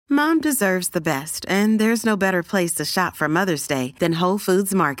Mom deserves the best, and there's no better place to shop for Mother's Day than Whole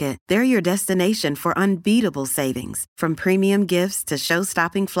Foods Market. They're your destination for unbeatable savings, from premium gifts to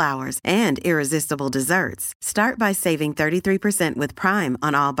show-stopping flowers and irresistible desserts. Start by saving 33% with Prime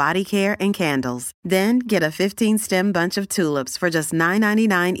on all body care and candles. Then get a 15-stem bunch of tulips for just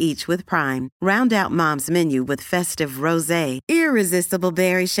 $9.99 each with Prime. Round out Mom's menu with festive rosé, irresistible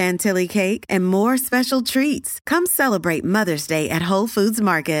berry chantilly cake, and more special treats. Come celebrate Mother's Day at Whole Foods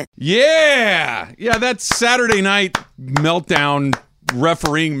Market. Yeah, that's Saturday night meltdown,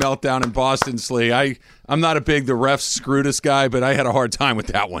 refereeing meltdown in Boston, Slee. I'm not a big the refs screwed us guy, but I had a hard time with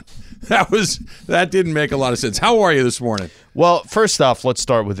that one. That didn't make a lot of sense. How are you this morning? Well, first off, let's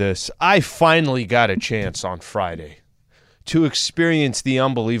start with this. I finally got a chance on Friday to experience the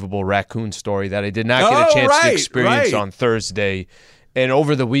unbelievable raccoon story that I did not get a chance to experience on Thursday. And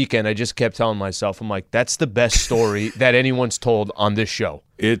over the weekend, I just kept telling myself, I'm like, that's the best story that anyone's told on this show.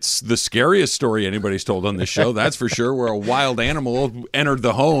 It's the scariest story anybody's told on this show, that's for sure, where a wild animal entered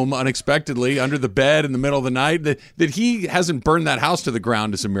the home unexpectedly under the bed in the middle of the night. That he hasn't burned that house to the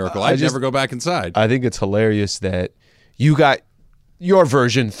ground is a miracle. I'd never go back inside. I think it's hilarious that you got your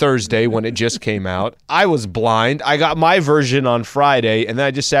version Thursday when it just came out. I was blind. I got my version on Friday, and then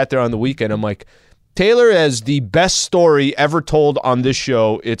I just sat there on the weekend. I'm like, Taylor has the best story ever told on this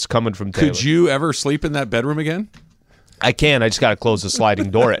show. It's coming from Taylor. Could you ever sleep in that bedroom again? I can. I just got to close the sliding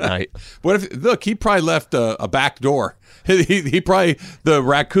door at night. What if? Look, he probably left a back door. He probably, the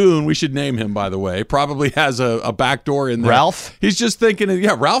raccoon, we should name him, by the way, probably has a back door in there. Ralph? He's just thinking,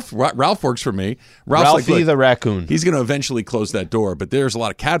 Ralph works for me. Ralphie like, the raccoon. He's going to eventually close that door, but there's a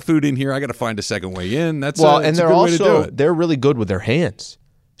lot of cat food in here. I got to find a second way in. That's and they're a good way to do it. They're really good with their hands.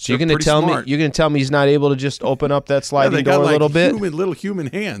 So you're going to tell me he's not able to just open up that sliding door a little bit? Little human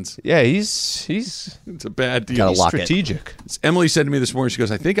hands. Yeah, he's it's a bad deal. He's strategic. Emily said to me this morning, she goes,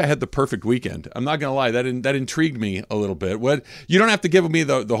 I think I had the perfect weekend. I'm not going to lie, that intrigued me a little bit. What you don't have to give me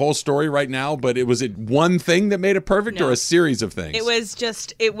the whole story right now, but was it one thing that made it perfect or a series of things?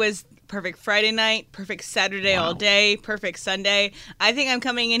 It was perfect Friday night, perfect Saturday all day, perfect Sunday. I think I'm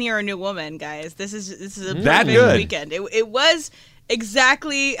coming in here a new woman, guys. This is a perfect weekend. It was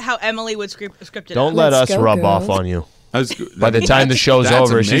exactly how Emily would script it. Don't let us rub off on you. By the time the show's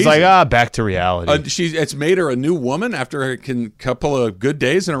over, amazing. She's like, back to reality. It's made her a new woman after a couple of good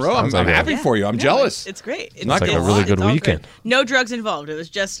days in a row. I'm happy for you. I'm jealous. It's great. It's like a really good weekend. No drugs involved. It was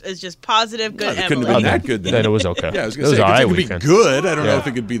just positive, good Emily. It couldn't have been that good then. Then it was okay. Yeah, I was going to say, it could be good. I don't know if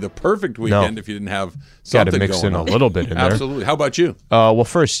it could be the perfect weekend if you didn't have something going on. Got to mix in a little bit in there. Absolutely. How about you? Well,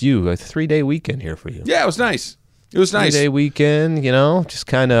 first, a 3-day weekend here for you. Yeah, it was nice. It was nice. 3-day weekend, just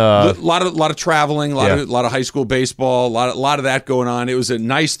kind of a lot of traveling, a lot of high school baseball, a lot of that going on. It was a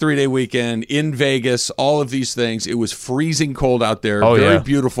nice 3-day weekend in Vegas. All of these things. It was freezing cold out there. Very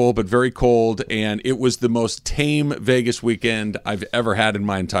beautiful, but very cold. And it was the most tame Vegas weekend I've ever had in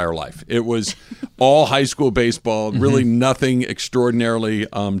my entire life. It was all high school baseball. Really nothing extraordinarily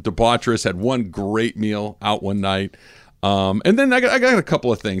debaucherous. Had one great meal out one night. And then I got a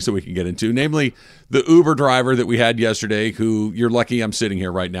couple of things that we can get into, namely the Uber driver that we had yesterday, who you're lucky I'm sitting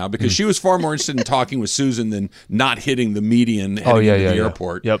here right now, because she was far more interested in talking with Susan than not hitting the median heading into the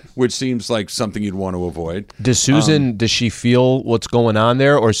airport, which seems like something you'd want to avoid. Does Susan, does she feel what's going on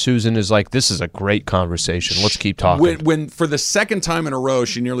there, or Susan is like, this is a great conversation, let's keep talking? When for the second time in a row,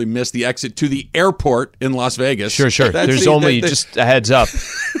 she nearly missed the exit to the airport in Las Vegas. Sure. There's just a heads up.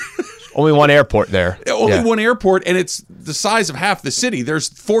 Only one airport there. Only one airport, and it's the size of half the city. There's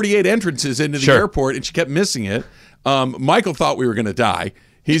 48 entrances into the airport, and she kept missing it. Michael thought we were going to die.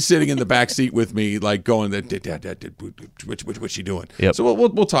 He's sitting in the back seat with me, like going, what's she doing? Yep. So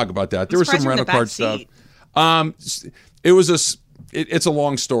we'll talk about that. There was some rental card stuff. It's a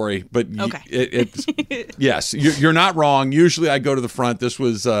long story, but yes, you're not wrong. Usually I go to the front. This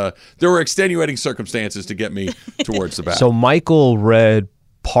was there were extenuating circumstances to get me towards the back. So Michael read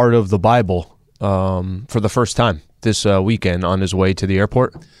part of the Bible for the first time this weekend on his way to the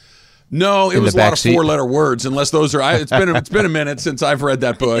airport. No, it was a lot of 4-letter words. Unless those are, it's been a minute since I've read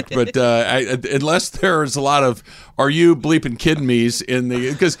that book. But unless there's a lot of "Are you bleeping kidding me's" in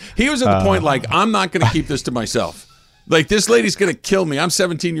the, because he was at the point like, I'm not going to keep this to myself. Like, this lady's going to kill me. I'm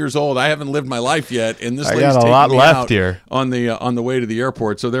 17 years old. I haven't lived my life yet, and this lady's taking me out here on the way to the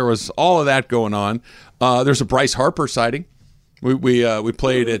airport. So there was all of that going on. There's a Bryce Harper sighting. We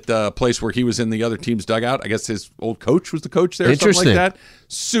played at a place where he was in the other team's dugout. I guess his old coach was the coach there, something like that.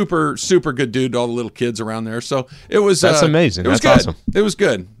 Super, super good dude. All the little kids around there. So it was. That's amazing. It was That's good. awesome. It was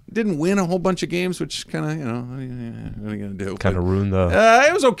good. Didn't win a whole bunch of games, which kind of, what are you going to do? Kind of ruined the...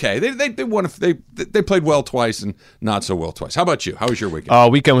 it was okay. They won. They played well twice and not so well twice. How about you? How was your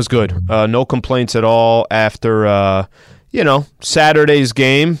weekend? Weekend was good. No complaints at all after... Saturday's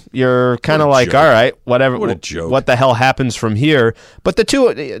game, you're kind of like, joke. All right, whatever. What a joke. What the hell happens from here? But the two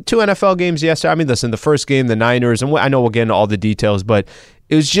NFL games yesterday, I mean, listen, the first game, the Niners, and I know we'll get into all the details, but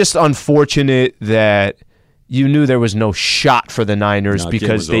it was just unfortunate that you knew there was no shot for the Niners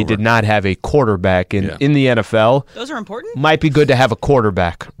because they did not have a quarterback in the NFL. Those are important. Might be good to have a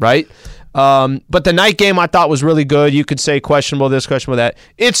quarterback, right? But the night game I thought was really good. You could say questionable this, questionable that.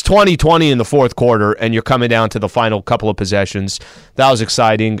 It's 20-20 in the fourth quarter, and you're coming down to the final couple of possessions. That was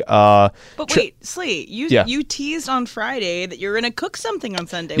exciting. But wait, Slate, you teased on Friday that you're going to cook something on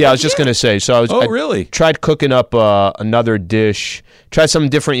Sunday. Yeah, I was just going to say. So I really? Tried cooking up another dish. Tried something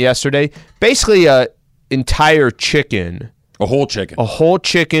different yesterday. Basically, entire chicken. A whole chicken? A whole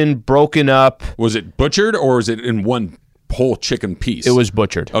chicken broken up. Was it butchered, or was it in one whole chicken piece? It was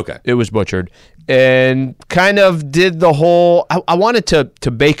butchered. Okay. It was butchered. And kind of did the whole... I wanted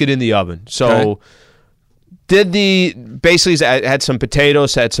to bake it in the oven. So basically I had some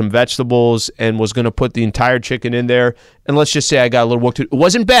potatoes, had some vegetables, and was going to put the entire chicken in there. And let's just say I got a little work to do. It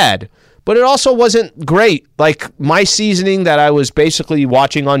wasn't bad, but it also wasn't great. Like my seasoning that I was basically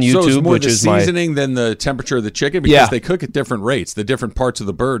watching on YouTube, so it's more which the is seasoning than the temperature of the chicken, because they cook at different rates. The different parts of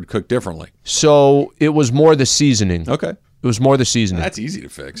the bird cook differently. So it was more the seasoning. Okay. It was more the seasoning. That's easy to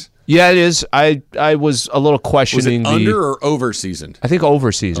fix. Yeah, it is. I was a little questioning. Was it under or over seasoned? I think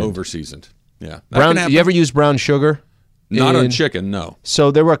over seasoned. Over seasoned. Yeah. Brown. You ever use brown sugar? Not on chicken, no. So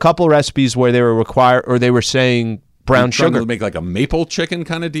there were a couple recipes where they were saying brown sugar. To make like a maple chicken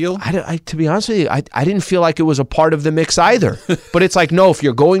kind of deal? To be honest with you, I didn't feel like it was a part of the mix either. But it's like, no, if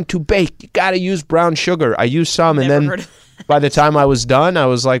you're going to bake, you got to use brown sugar. I used some, and then by the time I was done, I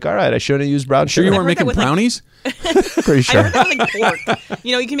was like, all right, I shouldn't have used brown sugar. Sure you weren't making brownies? Pretty sure. I heard that with pork.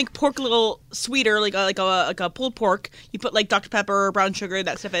 You can make pork a little sweeter, like a pulled pork. You put like Dr. Pepper, brown sugar,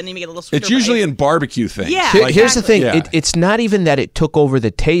 that stuff in, and you make it a little sweeter. It's usually in barbecue things. Yeah. Here's the thing. Yeah. It's not even that it took over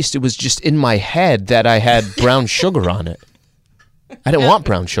the taste. It was just in my head that I had brown sugar on it. I didn't want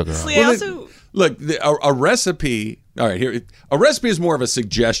brown sugar on it. Look, a recipe. All right, here. A recipe is more of a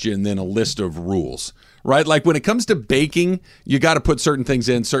suggestion than a list of rules, right? Like when it comes to baking, you got to put certain things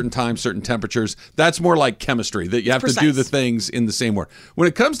in, certain times, certain temperatures. That's more like chemistry, that you have to do the things in the same order. When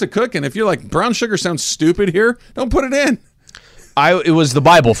it comes to cooking, if you're like, brown sugar sounds stupid here, don't put it in. It was the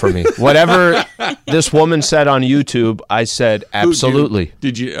Bible for me. Whatever this woman said on YouTube, I said absolutely.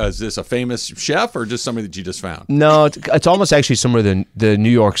 Did you? Is this a famous chef or just somebody that you just found? No, it's almost actually similar to the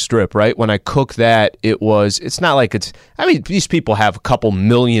New York Strip, right? When I cook that, it's not like it's. I mean, these people have a couple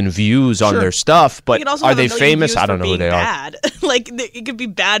million views on their stuff, but are they famous? I don't know who they are. Like it could be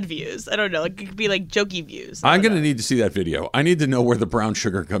bad views. I don't know. It could be like jokey views. I'm going to need to see that video. I need to know where the brown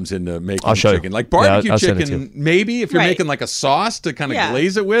sugar comes into making chicken. Like barbecue chicken, maybe if you're making like a sauce to kind of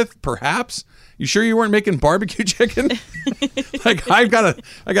glaze it with, perhaps. You sure you weren't making barbecue chicken? Like I got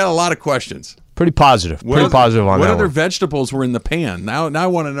a lot of questions. Pretty positive. What other vegetables were in the pan? Now I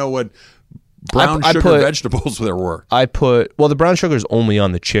want to know what brown sugar vegetables there were. The brown sugar is only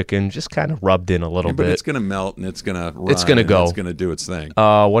on the chicken, just kind of rubbed in a little bit. But it's going to melt and it's going to run. It's going to go. It's going to do its thing.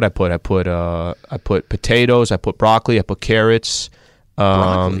 What I put? I put potatoes. I put broccoli. I put carrots.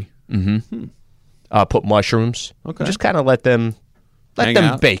 Broccoli. Put mushrooms. Okay. Just kind of let them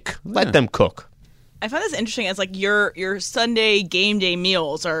bake. Let them cook. I find this interesting as like your Sunday game day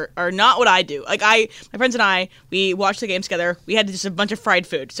meals are not what I do. Like my friends and I, we watched the games together. We had just a bunch of fried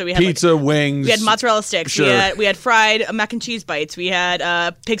food. So we had pizza, wings. We had mozzarella sticks. Sure. We had fried mac and cheese bites. We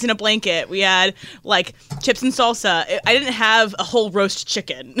had pigs in a blanket. We had like chips and salsa. I didn't have a whole roast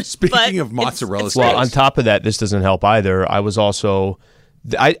chicken. Speaking of mozzarella sticks. Well, on top of that, this doesn't help either. I was also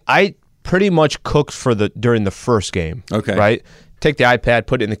I pretty much cooked during the first game. Okay. Right? Take the iPad,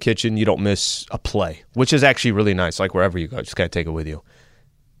 put it in the kitchen. You don't miss a play, which is actually really nice. Like wherever you go, just got to take it with you.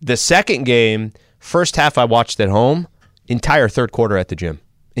 The second game, first half I watched at home, entire third quarter at the gym.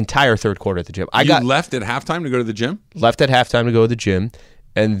 You left at halftime to go to the gym? Left at halftime to go to the gym.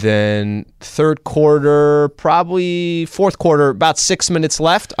 And then third quarter, probably fourth quarter, about 6 minutes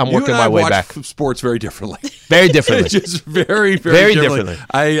left. I'm working my way back. Sports very differently. Very differently. Just very, very differently.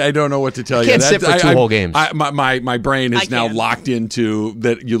 I don't know what to tell you. I can't sit for two whole games. My brain is now locked into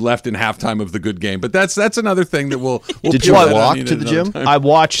that you left in halftime of the good game. But that's another thing that we'll Did you walk to the gym? I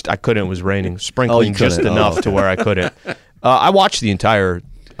watched. I couldn't. It was raining, sprinkling just enough to where I couldn't. I was watching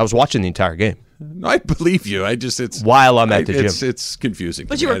the entire game. No, I believe you. It's while I'm at the gym. It's confusing.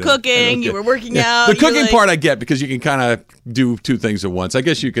 But you were cooking, you were working out. The cooking part I get because you can kind of do two things at once. I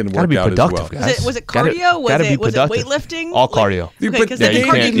guess you can work out productive, as well. guys. Was it cardio? Was it weightlifting? All cardio. Okay, but the day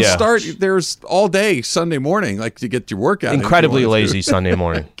didn't start. There's all day Sunday morning, like to get your workout. Incredibly lazy Sunday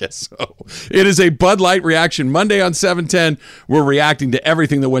morning. I guess so. It is a Bud Light reaction Monday on 710. We're reacting to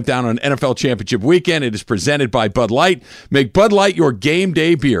everything that went down on NFL Championship weekend. It is presented by Bud Light. Make Bud Light your game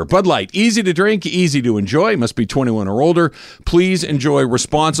day beer. Bud Light, easy to drink, easy to enjoy. Must be 21 or older. Please enjoy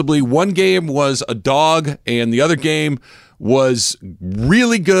responsibly. One game was a dog, and the other game was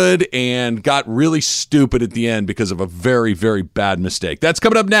really good and got really stupid at the end because of a very, very bad mistake. That's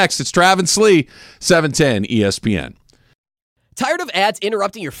coming up next. It's Travis Lee, 710 ESPN. Tired of ads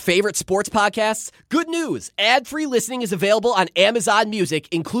interrupting your favorite sports podcasts? Good news! Ad-free listening is available on Amazon Music,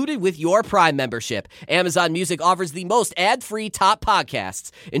 included with your Prime membership. Amazon Music offers the most ad-free top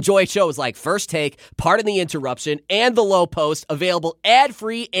podcasts. Enjoy shows like First Take, Pardon the Interruption, and The Low Post, available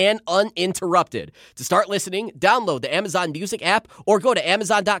ad-free and uninterrupted. To start listening, download the Amazon Music app or go to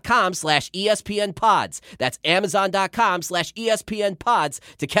amazon.com/ESPN Pods. That's amazon.com/ESPN Pods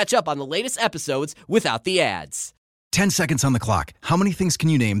to catch up on the latest episodes without the ads. 10 seconds on the clock. How many things can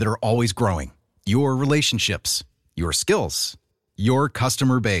you name that are always growing? Your relationships, your skills, your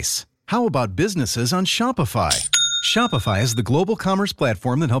customer base. How about businesses on Shopify? Shopify is the global commerce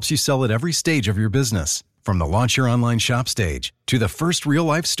platform that helps you sell at every stage of your business. From the launch your online shop stage, to the first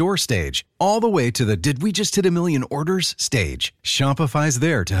real-life store stage, all the way to the did we just hit 1 million orders stage. Shopify's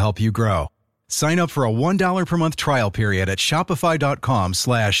there to help you grow. Sign up for a $1 per month trial period at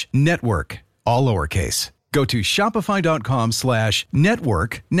shopify.com/network, all lowercase. Go to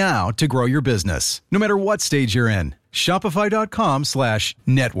shopify.com/network now to grow your business, no matter what stage you're in.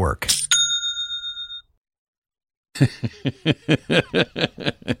 Shopify.com/network.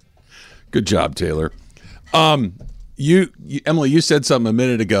 Good job, Taylor. You, Emily, you said something a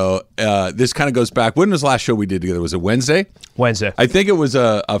minute ago. This kind of goes back. When was the last show we did together? Was it Wednesday? Wednesday. I think it was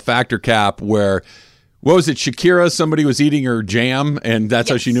a Factor Cap where, what was it, Shakira, somebody was eating her jam, and that's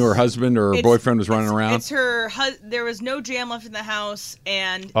how she knew her husband or her boyfriend was running around? It's her there was no jam left in the house,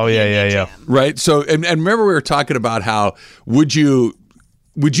 and yeah. Right, so, and remember we were talking about how, would you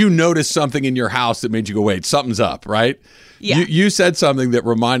notice something in your house that made you go, wait, something's up, right? Yeah. You said something that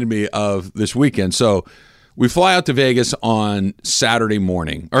reminded me of this weekend. So we fly out to Vegas on Friday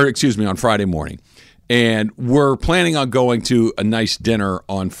morning. And we're planning on going to a nice dinner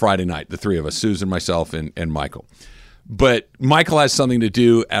on Friday night, the three of us, Susan, myself, and Michael. But Michael has something to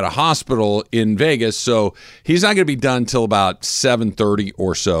do at a hospital in Vegas, so he's not going to be done till about 7:30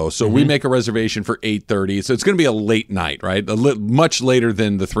 or so. So we make a reservation for 8:30. So it's going to be a late night, right? Much later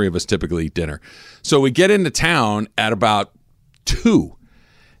than the three of us typically eat dinner. So we get into town at about 2.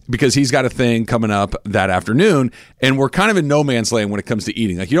 Because he's got a thing coming up that afternoon, and we're kind of in no man's land when it comes to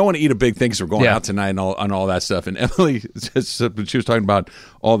eating. Like, you don't want to eat a big thing because we're going out tonight and all that stuff. And Emily, she was talking about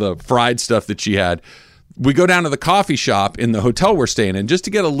all the fried stuff that she had. We go down to the coffee shop in the hotel we're staying in just to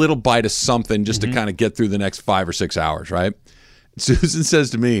get a little bite of something just to kind of get through the next 5 or 6 hours, right? Susan says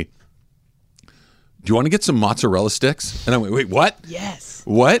to me, do you want to get some mozzarella sticks? And I went, wait, what? Yes.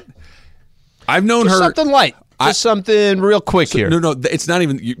 What? I've known her. Something light. Just something real quick here. No, it's not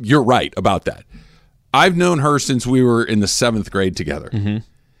even. You're right about that. I've known her since we were in the 7th grade together.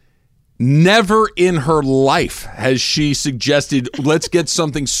 Never in her life has she suggested, let's get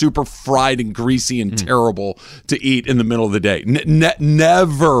something super fried and greasy and terrible to eat in the middle of the day.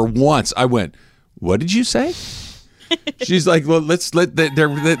 Never once. I went, what did you say? She's like, well, let's let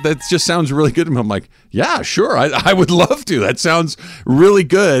that just sounds really good. And I'm like, yeah, sure. I would love to. That sounds really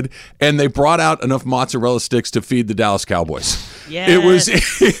good. And they brought out enough mozzarella sticks to feed the Dallas Cowboys. Yes.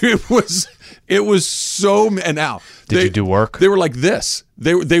 It was so, and now Did you do work? They were like this.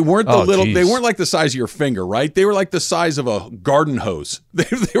 They weren't they weren't like the size of your finger, right? They were like the size of a garden hose. They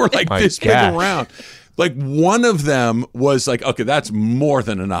were like this big around. Like, one of them was like, okay, that's more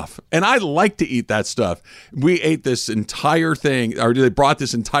than enough. And I like to eat that stuff. We ate this entire thing, or they brought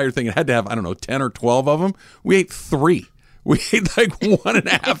this entire thing. It had to have, 10 or 12 of them. We ate 3. We ate like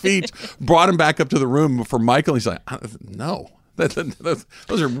 1.5 each, brought them back up to the room for Michael. He's like, no.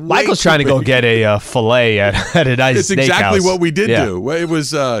 Those are Michael's trying to go get a fillet at a nice steakhouse. It's exactly what we did do. It was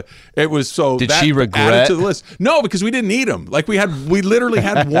so. Did that she regret added to the list? No, because we didn't eat them. Like, we literally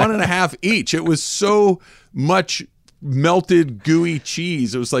had 1.5 each. It was so much melted gooey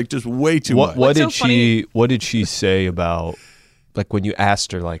cheese. It was like just way too much. What did she say about, like, when you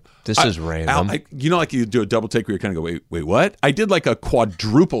asked her, like, this is random? Like you do a double take where you kind of go, wait, what? I did like a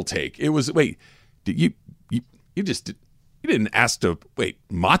quadruple take. It was, did you just You didn't ask to wait.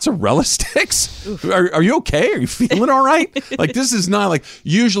 Mozzarella sticks? Are you okay? Are you feeling all right? Like, this is not like,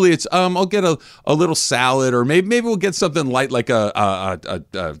 usually it's I'll get a little salad, or maybe we'll get something light, like I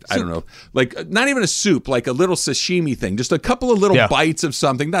don't know, like not even a soup, like a little sashimi thing, just a couple of little bites of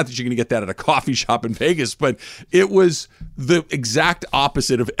something. Not that you're going to get that at a coffee shop in Vegas, but it was the exact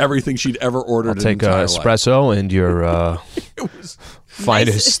opposite of everything she'd ever ordered. I'll take an espresso life. And your it was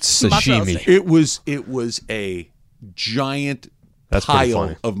finest sashimi. It was a giant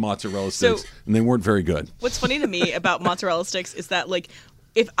pile of mozzarella sticks, and they weren't very good. What's funny to me about mozzarella sticks is that, like,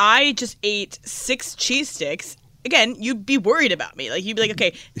 if I just ate 6 cheese sticks, again, you'd be worried about me. Like, you'd be like,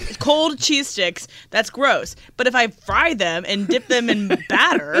 okay, cold cheese sticks, that's gross. But if I fry them and dip them in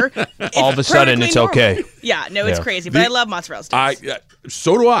batter, all of a sudden it's okay. Yeah, no, it's crazy. But I love mozzarella sticks.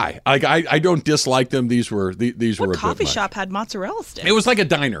 So do I. I don't dislike them. These were these were a coffee shop had mozzarella sticks? It was like a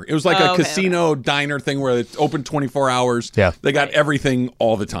diner. It was like a casino diner thing where it's open 24 hours. Yeah. They got everything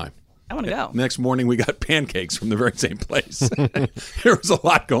all the time. I want to go. Next morning, we got pancakes from the very same place. There was a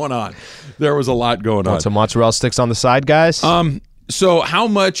lot going on. Want some mozzarella sticks on the side, guys? So how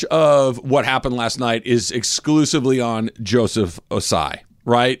much of what happened last night is exclusively on Joseph Ossai,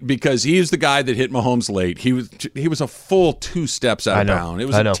 right? Because he's the guy that hit Mahomes late. He was a full 2 steps out of bounds. It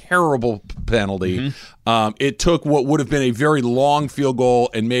was a terrible penalty. Mm-hmm. It took what would have been a very long field goal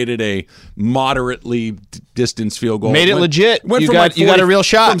and made it a moderately distance field goal. Made it legit. You got a real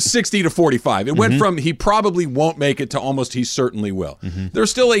shot. From 60 to 45. It went from he probably won't make it to almost he certainly will. Mm-hmm.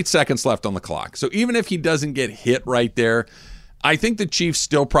 There's still 8 seconds left on the clock. So even if he doesn't get hit right there, I think the Chiefs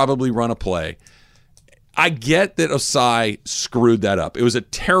still probably run a play. I get that Ossai screwed that up. It was a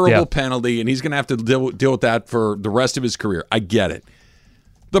terrible penalty, and he's going to have to deal with that for the rest of his career. I get it.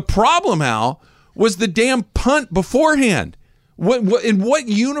 The problem, Al, was the damn punt beforehand. In what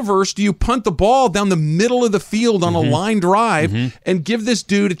universe do you punt the ball down the middle of the field on a line drive and give this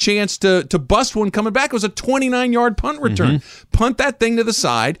dude a chance to bust one coming back? It was a 29-yard punt return. Punt that thing to the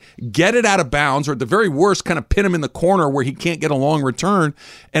side, get it out of bounds, or at the very worst, kind of pin him in the corner where he can't get a long return.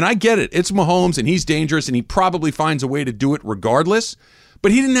 And I get it. It's Mahomes, and he's dangerous, and he probably finds a way to do it regardless.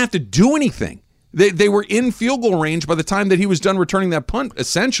 But he didn't have to do anything. They were in field goal range by the time that he was done returning that punt,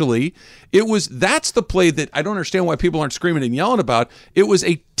 essentially. That's the play that I don't understand why people aren't screaming and yelling about. It was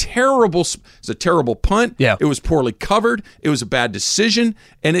a terrible punt. Yeah. It was poorly covered. It was a bad decision,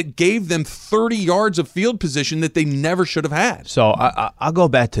 and it gave them 30 yards of field position that they never should have had. So I'll go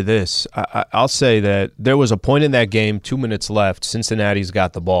back to this. I'll say that there was a point in that game, 2 minutes left, Cincinnati's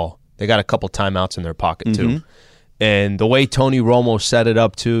got the ball. They got a couple timeouts in their pocket, too. And the way Tony Romo set it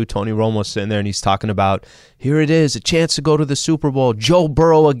up, too, Tony Romo's sitting there and he's talking about, here it is, a chance to go to the Super Bowl. Joe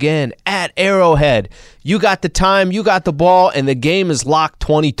Burrow again at Arrowhead. You got the time, you got the ball, and the game is locked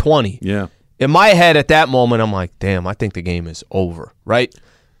 2020. Yeah. In my head at that moment, I'm like, damn, I think the game is over, right?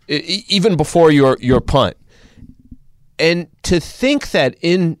 Even before your punt. And to think that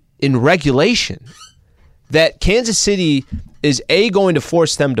in regulation, that Kansas City is A, going to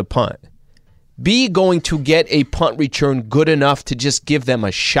force them to punt, B, going to get a punt return good enough to just give them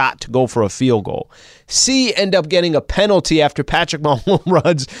a shot to go for a field goal. C, end up getting a penalty after Patrick Mahomes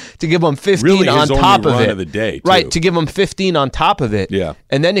runs to give them 15 really on top of it. Of the day, too. Right, to give them 15 on top of it. Yeah.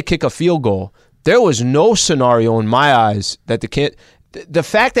 And then to kick a field goal. There was no scenario in my eyes that the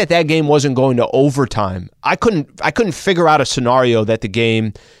fact that game wasn't going to overtime, I couldn't figure out a scenario that the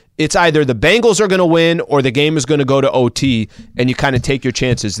game, it's either the Bengals are going to win or the game is going to go to OT, and you kind of take your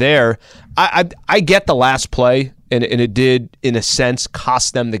chances there. I get the last play, and it did, in a sense,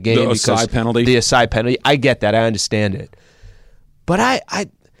 cost them the game. The Ossai penalty? The Ossai penalty. I get that. I understand it. But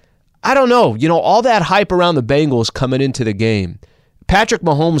I don't know. You know, all that hype around the Bengals coming into the game, Patrick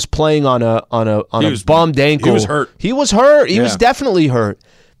Mahomes playing on a bummed ankle. He was hurt. He was hurt. He was definitely hurt.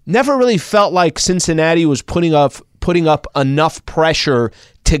 Never really felt like Cincinnati was putting up enough pressure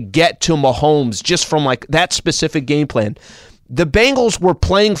to get to Mahomes just from like that specific game plan. The Bengals were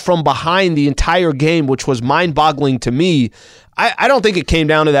playing from behind the entire game, which was mind-boggling to me. I don't think it came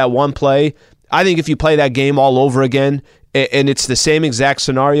down to that one play. I think if you play that game all over again and it's the same exact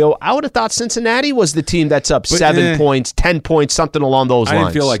scenario, I would have thought Cincinnati was the team that's up 7 points, 10 points, something along those lines. I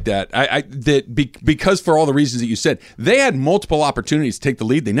didn't feel like that. Because for all the reasons that you said, they had multiple opportunities to take the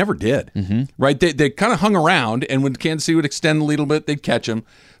lead. They never did. Right? They kind of hung around, and when Kansas City would extend the lead a little bit, they'd catch them.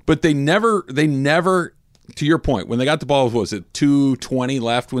 But they never to your point, when they got the ball, what was it 2:20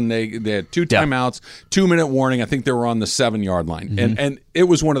 left when they had 2 timeouts, 2-minute warning. I think they were on the 7-yard line, and it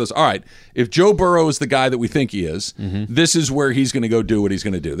was one of those. All right, if Joe Burrow is the guy that we think he is, this is where he's going to go do what he's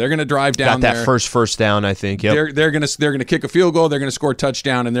going to do. They're going to drive down. Got that first down, I think. Yep. They're going to kick a field goal. They're going to score a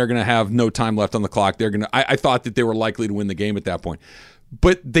touchdown, and they're going to have no time left on the clock. They're going to. I thought that they were likely to win the game at that point.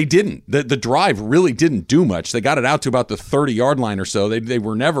 But they didn't. The drive really didn't do much. They got it out to about the 30-yard line or so. They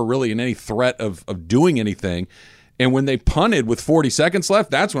were never really in any threat of doing anything. And when they punted with 40 seconds left,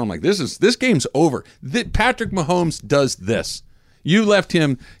 that's when I'm like, this game's over. Patrick Mahomes does this. You left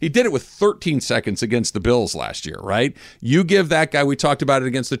him. He did it with 13 seconds against the Bills last year, right? You give that guy. We talked about it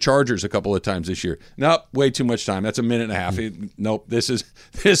against the Chargers a couple of times this year. Nope, way too much time. That's a minute and a half. Nope, this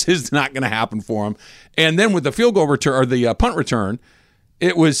is not going to happen for him. And then with the field goal return or the punt return.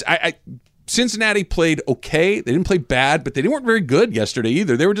 It was Cincinnati played okay. They didn't play bad, but they weren't very good yesterday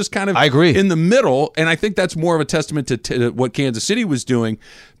either. They were just kind of in the middle, and I think that's more of a testament to what Kansas City was doing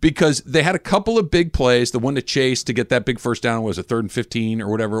because they had a couple of big plays, the one to Chase to get that big first down was a 3rd and 15 or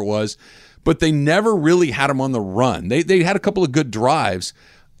whatever it was, but they never really had them on the run. They had a couple of good drives.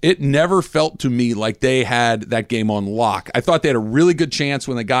 It never felt to me like they had that game on lock. I thought they had a really good chance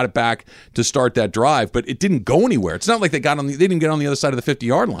when they got it back to start that drive, but it didn't go anywhere. It's not like they didn't get on the other side of the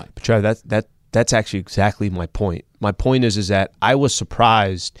 50-yard line. But Trev, that's actually exactly my point. My point is that I was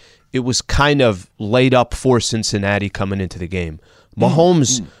surprised. It was kind of laid up for Cincinnati coming into the game.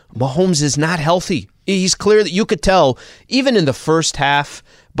 Mahomes is not healthy. He's clear that you could tell, even in the first half,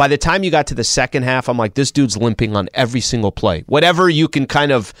 by the time you got to the second half, I'm like, this dude's limping on every single play. Whatever you can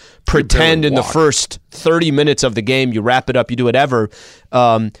kind of pretend in the first 30 minutes of the game, you wrap it up, you do whatever.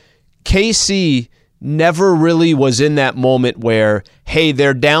 KC never really was in that moment where, hey,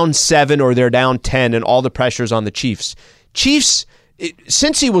 they're down 7 or they're down 10 and all the pressure's on the Chiefs.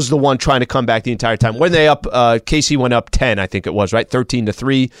 Since he was the one trying to come back the entire time, when they up, KC went up 10, I think it was, right,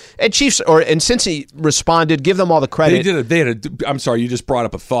 13-3, and since he responded, give them all the credit. I'm sorry, you just brought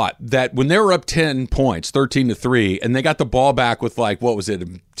up a thought that when they were up 10 points, 13-3, and they got the ball back with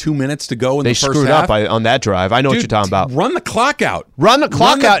 2 minutes to go in the first half. They screwed up on that drive. I know what you're talking about. Run the clock out.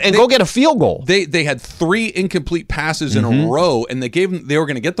 Go get a field goal. They had 3 incomplete passes in a row, and they were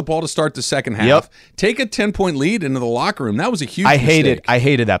going to get the ball to start the second half. Yep. Take a 10-point lead into the locker room. That was a huge mistake. I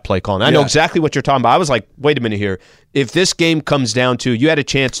hated that play call. And I know exactly what you're talking about. I was like, wait a minute here. If this game comes down to you had a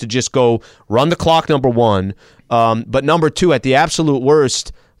chance to just go run the clock, number one, but number two, at the absolute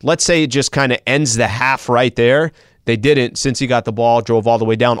worst, let's say it just kind of ends the half right there. They didn't. Since he got the ball, drove all the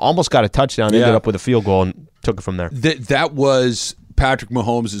way down, almost got a touchdown, ended up with a field goal, and took it from there. That was Patrick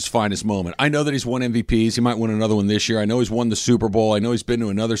Mahomes' finest moment. I know that he's won MVPs. He might win another one this year. I know he's won the Super Bowl. I know he's been to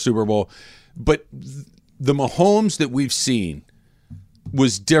another Super Bowl. But the Mahomes that we've seen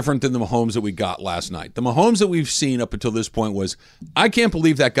was different than the Mahomes that we got last night. The Mahomes that we've seen up until this point was, I can't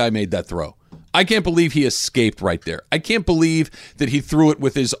believe that guy made that throw. I can't believe he escaped right there. I can't believe that he threw it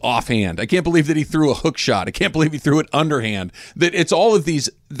with his offhand. I can't believe that he threw a hook shot. I can't believe he threw it underhand. That it's all of these.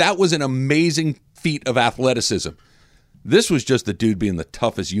 That was an amazing feat of athleticism. This was just the dude being the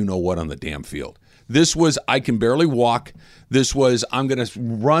toughest you-know-what on the damn field. This was, I can barely walk. This was, I'm going to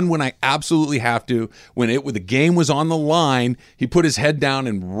run when I absolutely have to. When the game was on the line, he put his head down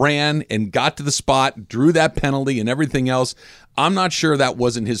and ran and got to the spot, drew that penalty and everything else. I'm not sure that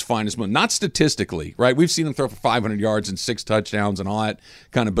wasn't his finest moment. Not statistically, right? We've seen him throw for 500 yards and 6 touchdowns and all that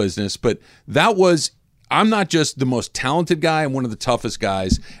kind of business. But that was, I'm not just the most talented guy, I'm one of the toughest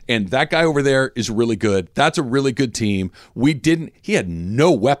guys. And that guy over there is really good. That's a really good team. He had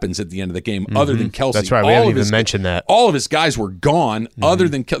no weapons at the end of the game other than Kelce. That's right. We haven't even mentioned that. All of his guys were gone other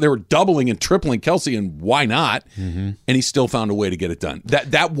than they were doubling and tripling Kelce, and why not? And he still found a way to get it done.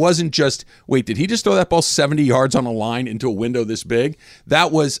 That wasn't just, wait, did he just throw that ball 70 yards on a line into a window this big?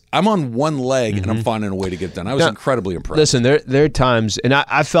 That was, I'm on one leg and I'm finding a way to get it done. I was incredibly impressed. Listen, there are times, and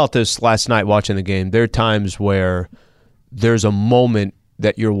I felt this last night watching the game, there are times where there's a moment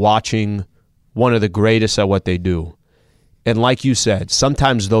that you're watching one of the greatest at what they do. And like you said,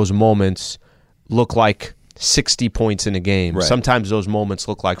 sometimes those moments look like 60 points in a game. Right. Sometimes those moments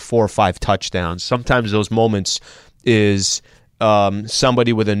look like 4 or 5 touchdowns. Sometimes those moments is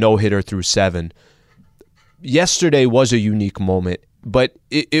somebody with a no-hitter through 7. Yesterday was a unique moment, but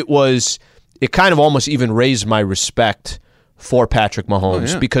it kind of almost even raised my respect for Patrick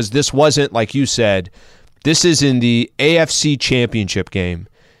Mahomes because this wasn't, like you said, this is in the AFC Championship game.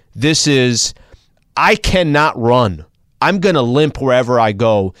 This is, I cannot run. I'm going to limp wherever I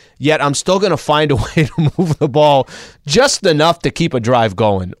go, yet I'm still going to find a way to move the ball just enough to keep a drive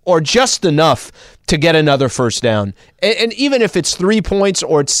going or just enough to get another first down. And even if it's 3 points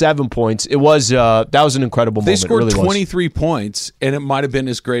or it's 7 points, that was an incredible moment. They scored really 23 points, and it might have been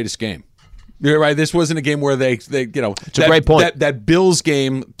his greatest game. You're right. This wasn't a game where they it's a great point. That Bills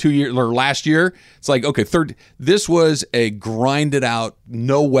game last year, it's like, okay, this was a grinded out,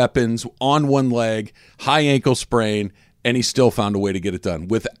 no weapons, on one leg, high ankle sprain, and he still found a way to get it done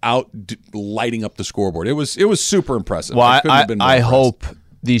without lighting up the scoreboard. It was super impressive. Well, I hope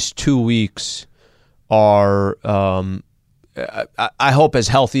these 2 weeks are I hope as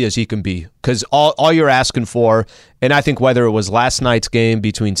healthy as he can be, because all you're asking for, and I think whether it was last night's game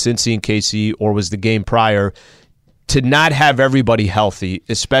between Cincy and KC or was the game prior, to not have everybody healthy,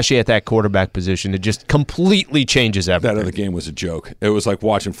 especially at that quarterback position, it just completely changes everything. That other game was a joke. It was like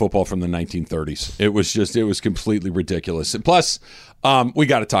watching football from the 1930s. It was completely ridiculous. And plus, we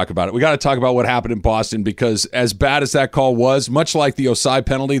got to talk about it. We got to talk about what happened in Boston, because as bad as that call was, much like the Osai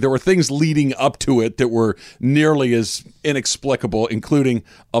penalty, there were things leading up to it that were nearly as inexplicable, including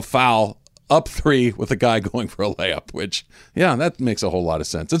a foul up 3 with a guy going for a layup, which, yeah, that makes a whole lot of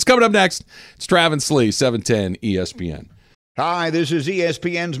sense. It's coming up next. It's Travis Lee, 710 ESPN. Hi, this is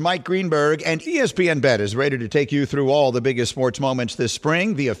ESPN's Mike Greenberg, and ESPN Bet is ready to take you through all the biggest sports moments this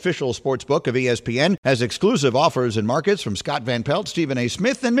spring. The official sports book of ESPN has exclusive offers and markets from Scott Van Pelt, Stephen A.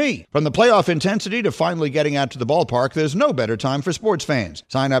 Smith, and me. From the playoff intensity to finally getting out to the ballpark, there's no better time for sports fans.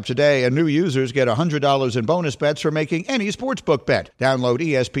 Sign up today, and new users get $100 in bonus bets for making any sportsbook bet. Download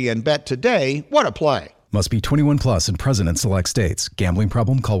ESPN Bet today. What a play. Must be 21 plus and present in select states. Gambling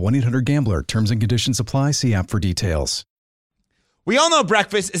problem? Call 1-800-GAMBLER. Terms and conditions apply. See app for details. We all know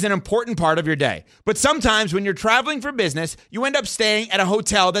breakfast is an important part of your day, but sometimes when you're traveling for business, you end up staying at a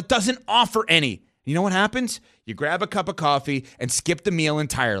hotel that doesn't offer any. You know what happens? You grab a cup of coffee and skip the meal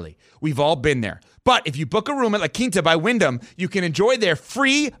entirely. We've all been there. But if you book a room at La Quinta by Wyndham, you can enjoy their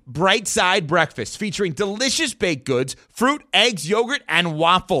free Bright Side breakfast featuring delicious baked goods, fruit, eggs, yogurt, and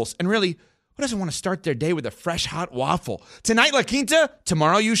waffles. And really, who doesn't want to start their day with a fresh, hot waffle? Tonight, La Quinta,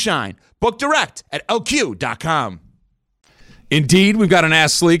 tomorrow you shine. Book direct at LQ.com. Indeed, we've got an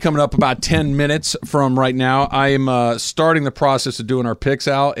Ask Lee coming up about 10 minutes from right now. I am starting the process of doing our picks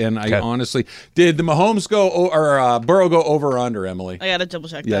out, and I honestly did the Mahomes go or Burrow go over or under, Emily? I got to double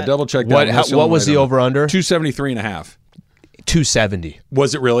check that. Yeah, double check that. What was the over under? 273.5. 270.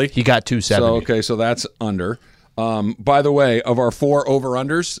 Was it really? He got 270. So that's under. By the way, of our 4 over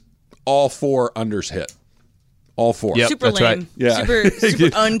unders, all 4 unders hit. All 4. Yep, super lame. Right. Yeah. Super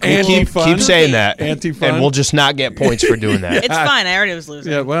uncool. Keep saying that. Anti-fun. And we'll just not get points for doing that. It's fine. I already was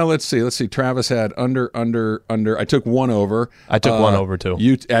losing. Yeah, well, let's see. Travis had under. I took 1 over. I took 1 over, too.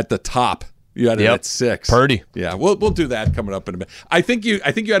 You at the top. You had it at 6. Purdy. Yeah, we'll do that coming up in a bit. I think you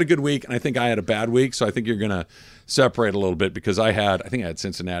had a good week, and I think I had a bad week, so I think you're going to separate a little bit, because I think I had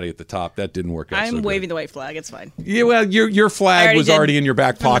Cincinnati at the top. That didn't work out. I'm waving the white flag. It's fine. Yeah, well, your flag was already in your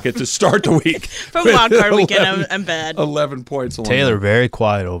back pocket to start the week. From wild card weekend, I'm bad. 11 points. Taylor, very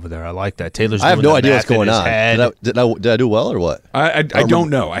quiet over there. I like that. Taylor's. I have no idea what's going on. Did I do well or what? I don't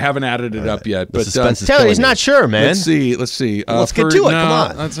know. I haven't added it up yet. But Taylor, he's not sure, man. Let's see. Let's get to it.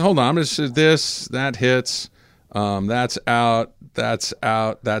 Come on. Hold on. I'm going to say this. That hits. That's out. That's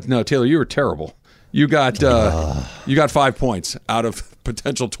out. No, Taylor, you were terrible. You got 5 points out of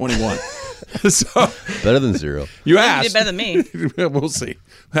potential 21. So better than 0. You asked. You did better than me. We'll see.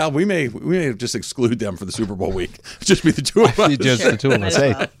 Well, we may just exclude them for the Super Bowl week. Just be the 2 of us. Just the 2 of us.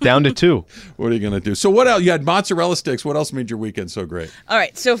 Hey, down to 2. What are you going to do? So what else? You had mozzarella sticks. What else made your weekend so great? All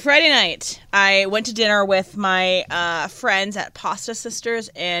right. So Friday night, I went to dinner with my friends at Pasta Sisters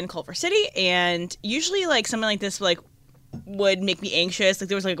in Culver City, and usually like something like this would make me anxious. Like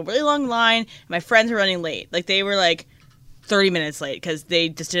there was like a really long line, and my friends were running late. Like they were like 30 minutes late because they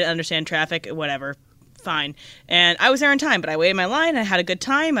just didn't understand traffic, whatever. Fine. And I was there on time, but I waited my line. I had a good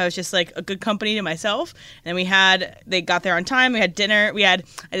time. I was just like a good company to myself. And they got there on time. We had dinner. I had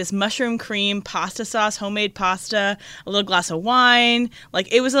this mushroom cream pasta sauce, homemade pasta, a little glass of wine.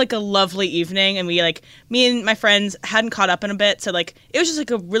 Like it was like a lovely evening. And me and my friends hadn't caught up in a bit. So like, it was just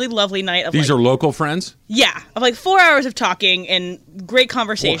like a really lovely night of These are local friends? Yeah. Of like 4 hours of talking and great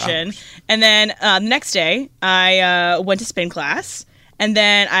conversation. And then next day I went to spin class. And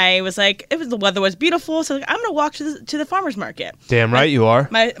then I was like, the weather was beautiful, so I'm going to walk to the farmer's market. Damn right you are.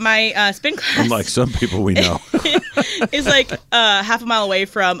 My spin class. Unlike some people we know. Is like half a mile away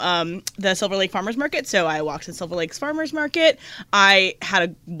from the Silver Lake Farmer's Market, so I walked to Silver Lake's Farmer's Market. I had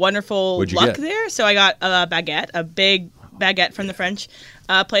a wonderful luck there, so I got a baguette, a big baguette from the French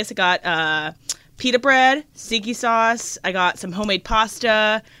place. I got pita bread, tzatziki sauce. I got some homemade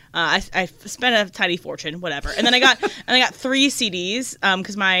pasta. I spent a tiny fortune, whatever. And then I got 3 CDs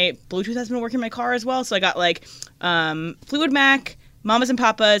because my Bluetooth has been working in my car as well. So I got like Fleetwood Mac, Mamas and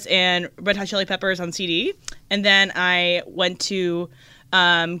Papas, and Red Hot Chili Peppers on CD. And then I went to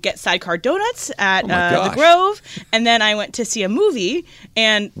get Sidecar Donuts at the Grove. And then I went to see a movie.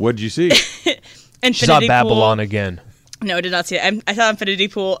 And what did you see? She saw Babylon again. No, I did not see it. I saw Infinity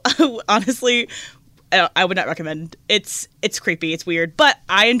Pool. Honestly, I would not recommend. It's creepy. It's weird. But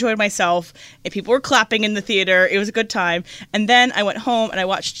I enjoyed myself. And people were clapping in the theater. It was a good time. And then I went home and I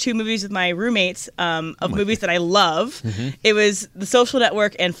watched 2 movies with my roommates of movies that I love. Mm-hmm. It was The Social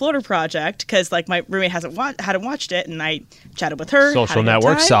Network and Florida Project because like my roommate hadn't watched it, and I chatted with her. Social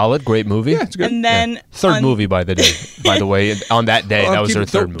Network, solid, great movie. Yeah, it's good. And then third movie by the way. On that day, that was her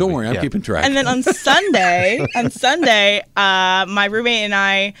third movie. Don't worry, I'm keeping track. And then on Sunday, my roommate and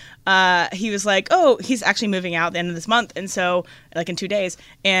I. He was like, oh, he's actually moving out at the end of this month. And so, like in 2 days.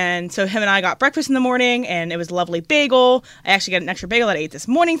 And so him and I got breakfast in the morning, and it was a lovely bagel. I actually got an extra bagel that I ate this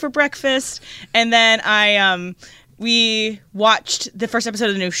morning for breakfast. And then we watched the first episode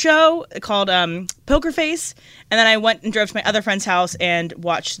of the new show called Poker Face. And then I went and drove to my other friend's house and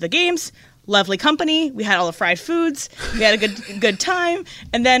watched the games. Lovely company. We had all the fried foods. We had a good time.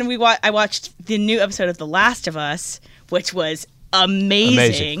 And then I watched the new episode of The Last of Us, which was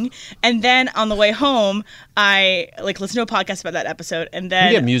amazing. And then on the way home, I listened to a podcast about that episode, and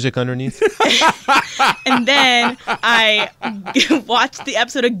then you get music underneath. And then I watched the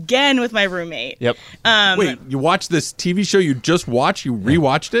episode again with my roommate. Yep. Wait, you watched this TV show you just watched? You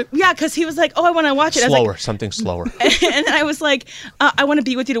rewatched it? Yeah, because he was like, "Oh, I want to watch it." Slower, something slower. And then I was like, "I want to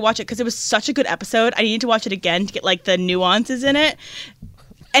be with you to watch it because it was such a good episode. I need to watch it again to get like the nuances in it."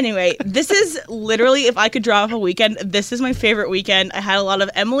 Anyway, this is literally, if I could draw up a weekend, this is my favorite weekend. I had a lot of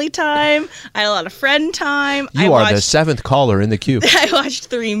Emily time. I had a lot of friend time. You are the 7th caller in the queue. I watched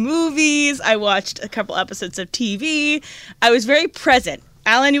 3 movies. I watched a couple episodes of TV. I was very present.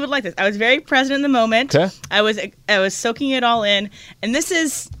 Alan, you would like this. I was very present in the moment. Okay. I was soaking it all in. And this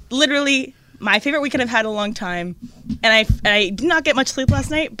is literally my favorite weekend I've had in a long time. And I did not get much sleep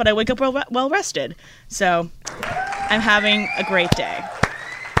last night, but I wake up well rested. So I'm having a great day.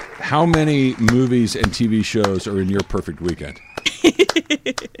 How many movies and TV shows are in your perfect weekend?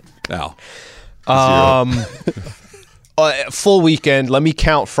 Al. Full weekend. Let me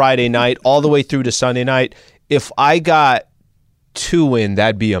count Friday night all the way through to Sunday night. If I got 2 in,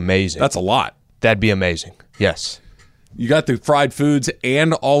 that'd be amazing. That's a lot. That'd be amazing. Yes. You got the fried foods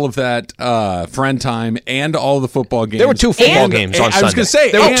and all of that friend time and all the football games. There were 2 football games on Sunday. I was going to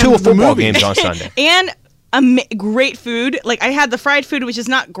say, there were 2 football games on Sunday. And great food. Like I had the fried food, which is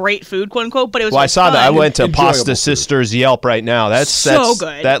not great food, quote unquote, but it was. Well, I saw fun. that. I went to Enjoyable Pasta Sisters Yelp right now. That's so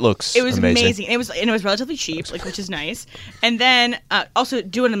good. That looks. It was amazing. It was relatively cheap, which is nice. And then also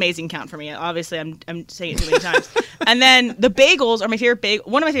do an amazing count for me. Obviously, I'm saying it too many times. And then the bagels are my favorite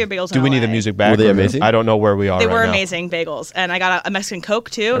bagel. One of my favorite bagels. Do we need the music back? Were they amazing? I don't know where we are. They right were now. amazing bagels, and I got a Mexican Coke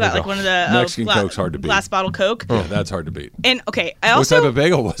too. I got like one of the Mexican Coke's hard to beat. Glass bottle Coke. Yeah, that's hard to beat. And okay, I also. What type of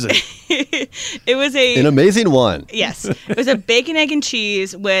bagel was it? It was an amazing one. Yes, it was a bacon, egg, and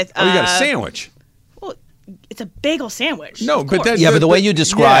cheese with. You got a sandwich. Well, it's a bagel sandwich. No, but but the way you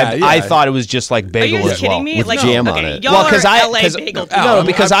described, I thought it was just like bagel Are you just as well. kidding me? With jam on it. Y'all are LA bagel.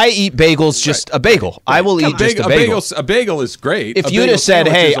 Because I eat bagels just a bagel. I will eat just a bagel. A bagel is great. If you'd have said,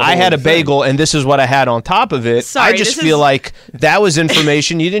 "Hey, I had a bagel and this is what I had on top of it," I just feel like that was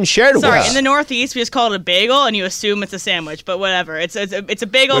information you didn't share with us. Sorry, in the Northeast, we just call it a bagel, and you assume it's a sandwich. But whatever, it's a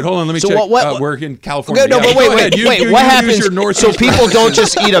bagel. Wait, hold on, let me check. We're in California. No, but wait. What happens? So people don't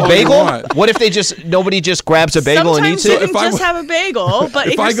just eat a bagel? What if nobody just grabs a bagel and eats it? You can just have a bagel, but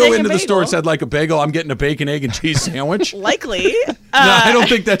if I go into the store and said like a bagel, I'm getting a bacon, egg, and cheese sandwich. Likely. No, I don't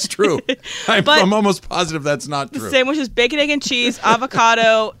think that's true. I'm almost positive that's not true. The sandwich is bacon, egg, and cheese,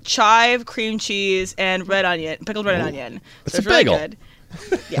 avocado, chive, cream cheese, and pickled red onion. It's a bagel. Really good.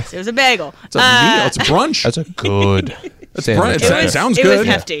 Yes, it was a bagel. It's a meal. It's a brunch. That's a good sandwich. It sounds good. It was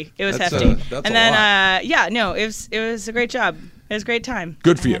hefty. It was hefty. That's and then, it was a great job. It was a great time.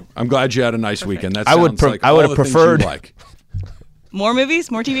 Good for you. I'm glad you had a nice weekend. That I would have preferred more movies,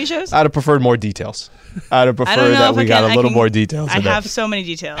 more TV shows. I'd have preferred more details. I'd have preferred that we got a little more details. I have so many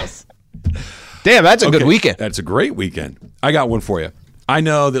details. Damn, that's a good weekend. That's a great weekend. I got one for you. I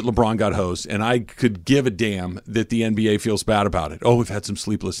know that LeBron got hosed, and I could give a damn that the NBA feels bad about it. Oh, we've had some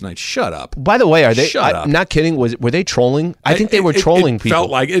sleepless nights. Shut up. By the way, Shut up. I'm not kidding. Were they trolling? I think they were trolling people. Felt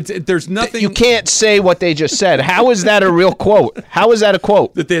like there's nothing. You can't say what they just said. How is that a real quote? How is that a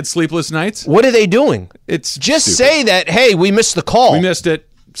quote? That they had sleepless nights? What are they doing? It's just stupid. say that. Hey, we missed the call. We missed it.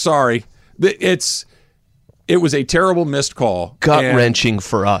 Sorry. It was a terrible missed call. Gut-wrenching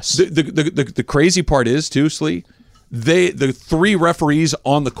for us. The crazy part is, too, Slee, the 3 referees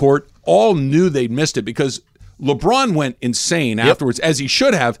on the court all knew they'd missed it because LeBron went insane afterwards, as he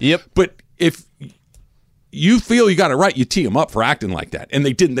should have. Yep. But if you feel you got it right, you tee him up for acting like that. And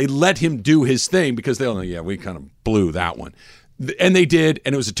they didn't. They let him do his thing because they all know, we kind of blew that one. And they did,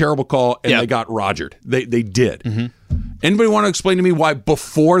 and it was a terrible call, and they got rogered. They did. Mm-hmm. Anybody want to explain to me why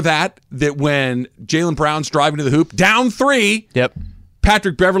before that when Jaylen Brown's driving to the hoop, down 3,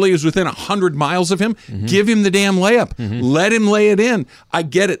 Patrick Beverley is within 100 miles of him, give him the damn layup. Let him lay it in. I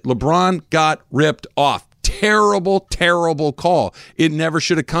get it. LeBron got ripped off. Terrible, terrible call. It never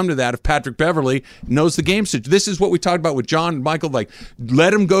should have come to that if Patrick Beverley knows the game. This is what we talked about with John and Michael. Like,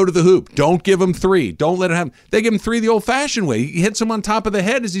 let him go to the hoop. Don't give him 3. Don't let him have. They give him 3 the old-fashioned way. He hits him on top of the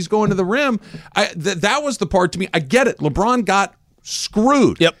head as he's going to the rim. That was the part to me. I get it. LeBron got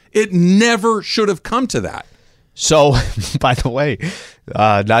screwed. Yep. It never should have come to that. So, by the way,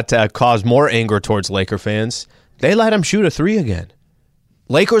 not to cause more anger towards Laker fans, they let him shoot a 3 again.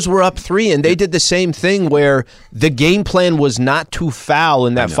 Lakers were up 3, and they did the same thing where the game plan was not to foul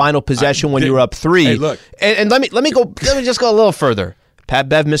in that final possession when you were up 3. Hey, look. And let me just go a little further. Pat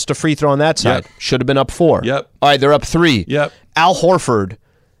Bev missed a free throw on that side. Should have been up 4. Yep. All right, they're up 3. Yep. Al Horford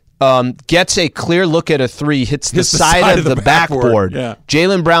gets a clear look at a 3, hits the side of the backboard. Yeah.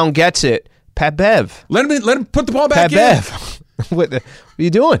 Jaylen Brown gets it. Pat Bev. Let him put the ball back in. Pat Bev. What are you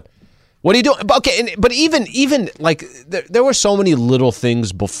doing? What are you doing? Okay, but even like there were so many little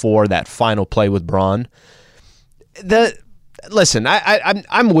things before that final play with Bron. Listen,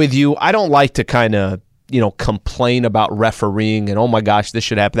 I'm with you. I don't like to kind of complain about refereeing and oh my gosh, this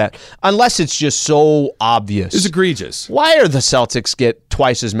should happen, that, unless it's just so obvious. It's egregious. Why are the Celtics get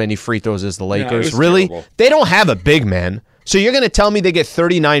twice as many free throws as the Lakers? Really? Terrible. They don't have a big man. So you're going to tell me they get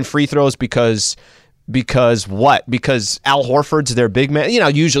 39 free throws because what? Because Al Horford's their big man?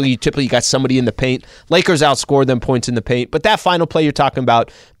 Typically you got somebody in the paint. Lakers outscored them points in the paint. But that final play you're talking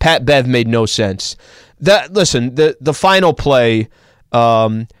about, Pat Bev made no sense. The final play,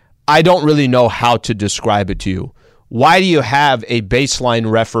 I don't really know how to describe it to you. Why do you have a baseline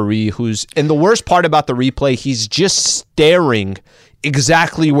referee and the worst part about the replay, he's just staring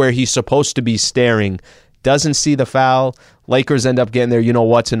exactly where he's supposed to be staring. Doesn't see the foul. Lakers end up getting there,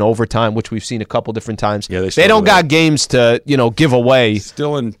 in overtime, which we've seen a couple different times. Yeah, they don't got games to, give away.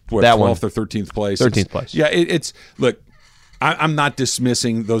 Still in, 12th or 13th place? 13th place. Yeah, look, I'm not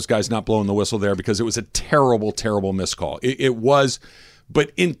dismissing those guys not blowing the whistle there because it was a terrible, terrible missed call. It was,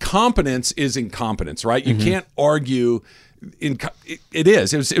 but incompetence is incompetence, right? You can't argue. It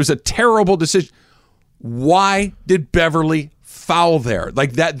was a terrible decision. Why did Beverley foul there?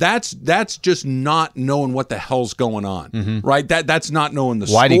 Like that's just not knowing what the hell's going on, right? That's not knowing the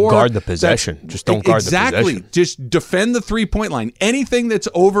score. Why do you guard the possession? Just don't guard the possession. Exactly. Just defend the 3-point line. Anything that's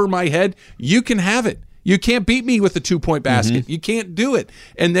over my head, you can have it. You can't beat me with the 2-point basket. You can't do it.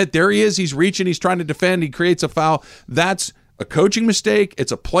 And that there he is. He's reaching. He's trying to defend. He creates a foul. That's a coaching mistake.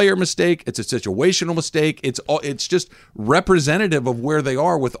 It's a player mistake. It's a situational mistake. It's just representative of where they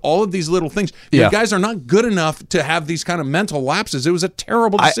are with all of these little things. You guys are not good enough to have these kind of mental lapses. It was a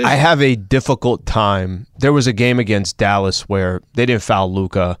terrible decision. I have a difficult time. There was a game against Dallas where they didn't foul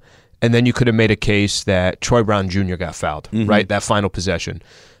Luka, and then you could have made a case that Troy Brown Jr. got fouled, right? That final possession.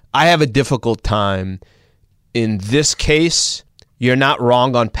 I have a difficult time in this case. You're not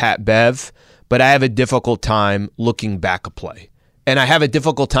wrong on Pat Bev, but I have a difficult time looking back a play. And I have a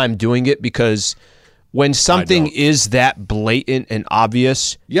difficult time doing it because when something is that blatant and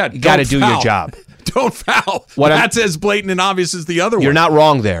obvious, you got to do your job. Don't foul. That's as blatant and obvious as the other one. You're not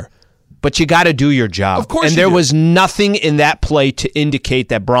wrong there. But you got to do your job. Of course, and there was nothing in that play to indicate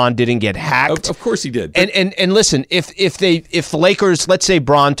that Bron didn't get hacked. Of course he did. And listen, if the Lakers, let's say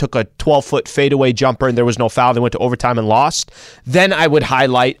Bron took a 12-foot fadeaway jumper and there was no foul, they went to overtime and lost, then I would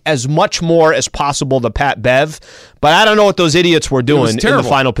highlight as much more as possible the Pat Bev. But I don't know what those idiots were doing in the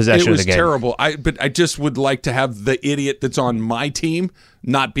final possession of the game. It was terrible. But I just would like to have the idiot that's on my team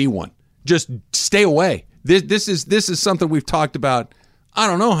not be one. Just stay away. This is something we've talked about I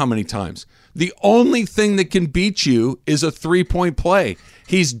don't know how many times. The only thing that can beat you is a 3-point play.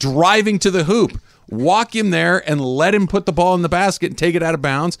 He's driving to the hoop. Walk him there and let him put the ball in the basket and take it out of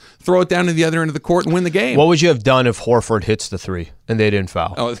bounds, throw it down to the other end of the court and win the game. What would you have done if Horford hits the 3 and they didn't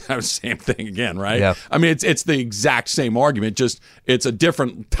foul? Oh, that was the same thing again, right? Yeah. I mean, it's the exact same argument, just it's a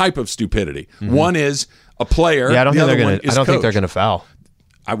different type of stupidity. One is a player. Yeah, I don't think they're going to foul.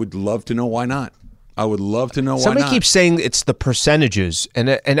 I would love to know why not. I would love to know why Somebody keeps saying it's the percentages,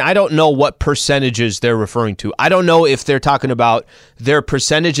 and I don't know what percentages they're referring to. I don't know if they're talking about their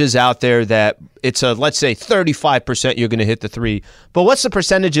percentages out there that it's let's say 35% you're going to hit the three. But what's the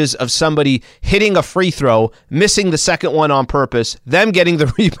percentages of somebody hitting a free throw, missing the second one on purpose, them getting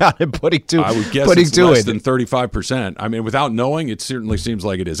the rebound and putting two? I would guess it's less than 35%. I mean, without knowing, it certainly seems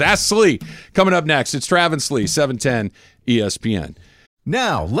like it is. Ask Slee. Coming up next, it's Travis Slee, 710 ESPN.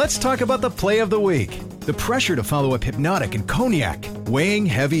 Now, let's talk about the play of the week. The pressure to follow up Hypnotic and Cognac, weighing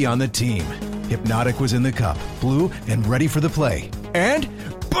heavy on the team. Hypnotic was in the cup, blue, and ready for the play. And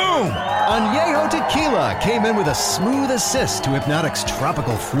boom! Añejo Tequila came in with a smooth assist to Hypnotic's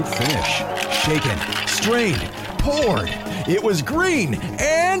tropical fruit finish. Shaken, strained, poured. It was green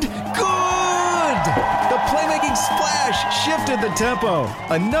and good! The playmaking splash shifted the tempo.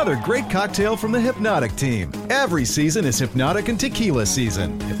 Another great cocktail from the Hypnotic team. Every season is Hypnotic and Tequila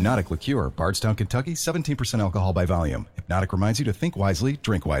season. Hypnotic Liqueur, Bardstown, Kentucky, 17% alcohol by volume. Hypnotic reminds you to think wisely,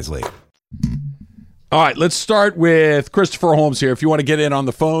 drink wisely. All right, let's start with Christopher Holmes here. If you want to get in on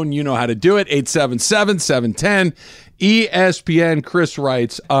the phone, you know how to do it. 877-710-ESPN. Chris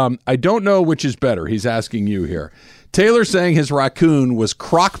writes, I don't know which is better. He's asking you here. Taylor saying his raccoon was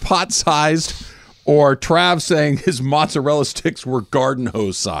crock pot sized, or Trav saying his mozzarella sticks were garden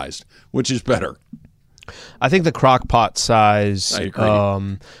hose sized. Which is better? I think the crock pot size, I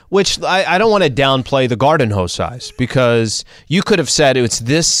agree. Which I don't want to downplay the garden hose size, because you could have said it's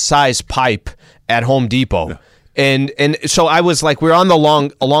this size pipe at Home Depot. Yeah. And so I was like, we're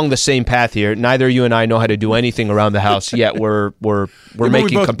along the same path here. Neither you and I know how to do anything around the house, yet we're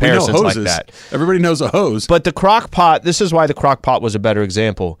making comparisons like that. Everybody knows a hose. But the crock pot, this is why the crock pot was a better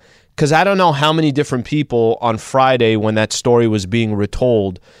example. Because I don't know how many different people on Friday, when that story was being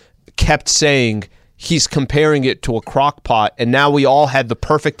retold, kept saying he's comparing it to a crock pot, and now we all had the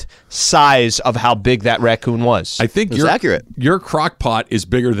perfect size of how big that raccoon was. I think you're accurate. Your crock pot is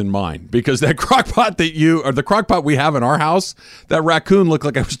bigger than mine, because that crock pot the crock pot we have in our house, that raccoon looked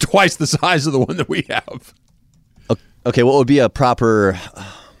like it was twice the size of the one that we have. Okay, what would be a proper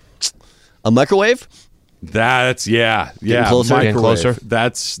microwave? That's Getting closer.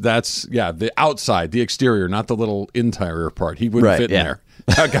 That's the outside, the exterior, not the little interior part. He wouldn't fit in there.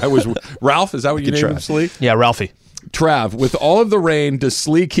 That guy was Ralph. Is that what you named him, Slee? Yeah, Ralphie. Trav, with all of the rain, does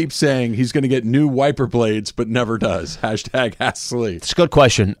Slee keep saying he's going to get new wiper blades, but never does? Hashtag Ask Slee. It's a good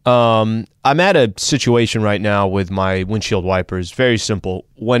question. I'm at a situation right now with my windshield wipers. Very simple.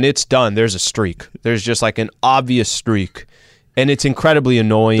 When it's done, there's a streak. There's just like an obvious streak. And it's incredibly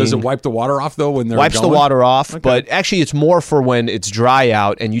annoying. Does it wipe the water off, though, when they're Wipes going? the water off, okay. But actually it's more for when it's dry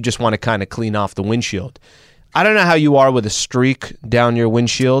out and you just want to kind of clean off the windshield. I don't know how you are with a streak down your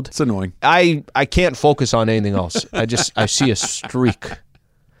windshield. It's annoying. I can't focus on anything else. I see a streak.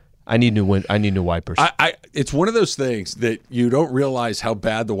 I need new wipers. It's one of those things that you don't realize how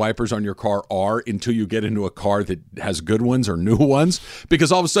bad the wipers on your car are until you get into a car that has good ones or new ones,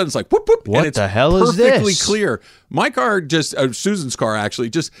 because all of a sudden it's like whoop whoop, what and it's the hell is perfectly this? Clear. My car Susan's car actually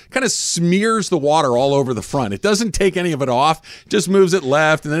just kind of smears the water all over the front. It doesn't take any of it off. Just moves it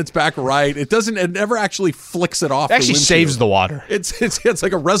left and then it's back right. It never actually flicks it off. It actually saves the water. It's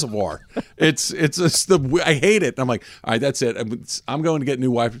like a reservoir. I hate it. I'm like, all right, that's it. I'm going to get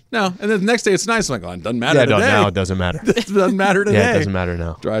new wipers. No, and then the next day it's nice. I'm like, oh, it doesn't matter today. Now it doesn't matter. It doesn't matter today. Yeah, it doesn't matter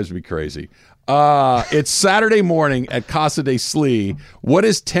now. Drives me crazy. It's Saturday morning at Casa de Slee. What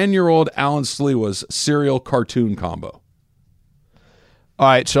is 10-year-old Alan Slewa's cereal cartoon combo? All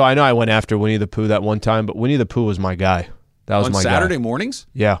right, so I know I went after Winnie the Pooh that one time, but Winnie the Pooh was my guy. That was my guy. On Saturday mornings?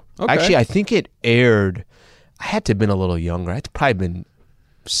 Yeah. Okay. Actually, I think it aired. I had to have been a little younger. I had to probably been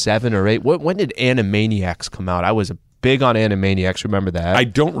 7 or 8. When did Animaniacs come out? I was big on Animaniacs. Remember that? I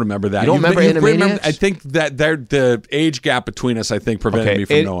don't remember that. You don't remember Animaniacs? I think that the age gap between us, I think, prevented me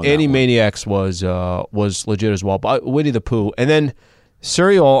from knowing Animaniacs was legit as well. But Winnie the Pooh. And then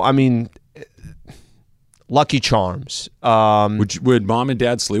cereal, I mean, Lucky Charms. Would Mom and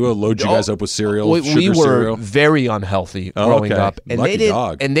Dad Slewa load you guys up with cereal? We were cereal? very unhealthy growing up, and they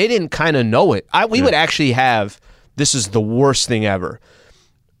didn't kind of know it. We would actually have. This is the worst thing ever.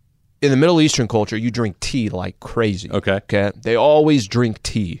 In the Middle Eastern culture, you drink tea like crazy. Okay. They always drink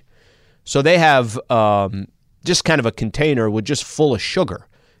tea, so they have just kind of a container with just full of sugar,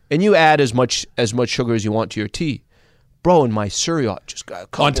 and you add as much sugar as you want to your tea. Bro, in my cereal, just got a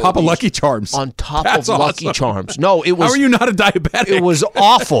couple on top of Lucky Charms. On top of Lucky Charms. No, it was. How are you not a diabetic? It was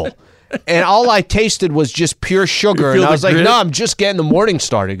awful. And all I tasted was just pure sugar. And I was like, no, I'm just getting the morning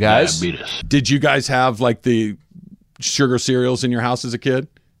started, guys. Did you guys have like the sugar cereals in your house as a kid?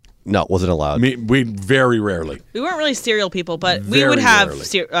 No, wasn't allowed. We very rarely. We weren't really cereal people, but we would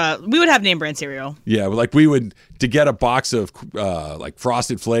have name brand cereal. Yeah, like we would to get a box of like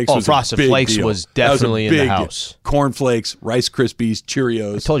Frosted Flakes. Frosted Flakes deal. was definitely in the house. Corn Flakes, Rice Krispies,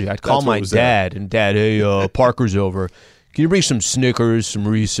 Cheerios. I told you I'd call my dad and Dad, hey, Parker's over. Can you bring some Snickers, some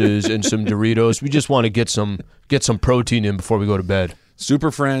Reese's, and some Doritos? We just want to get some protein in before we go to bed.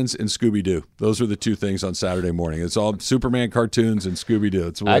 Super Friends and Scooby-Doo. Those are the two things on Saturday morning. It's all Superman cartoons and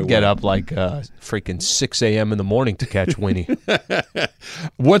Scooby-Doo. I'd get up like freaking 6 a.m. in the morning to catch Winnie.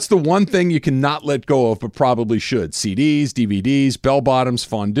 What's the one thing you cannot let go of but probably should? CDs, DVDs, bell-bottoms,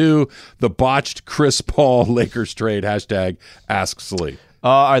 fondue, the botched Chris Paul Lakers trade, hashtag Ask Slee.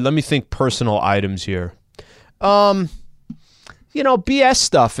 All right, let me think personal items here. BS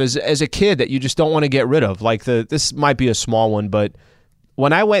stuff as a kid that you just don't want to get rid of. Like this might be a small one, but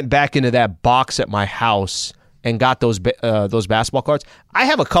when I went back into that box at my house and got those basketball cards, I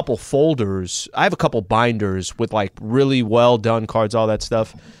have a couple folders. I have a couple binders with like really well done cards, all that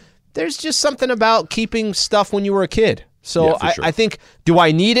stuff. There's just something about keeping stuff when you were a kid. So yeah, sure. I think, do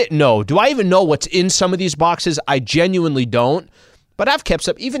I need it? No. Do I even know what's in some of these boxes? I genuinely don't. But I've kept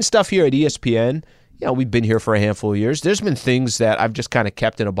some, even stuff here at ESPN. We've been here for a handful of years. There's been things that I've just kind of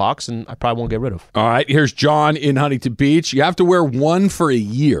kept in a box and I probably won't get rid of. All right, here's John in Huntington Beach. You have to wear one for a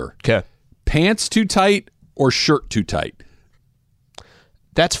year. Okay. Pants too tight or shirt too tight?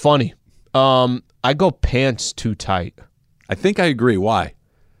 That's funny. I go pants too tight. I think I agree. Why?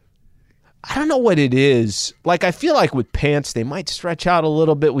 I don't know what it is. Like, I feel like with pants, they might stretch out a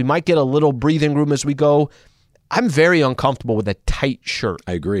little bit. We might get a little breathing room as we go. I'm very uncomfortable with a tight shirt.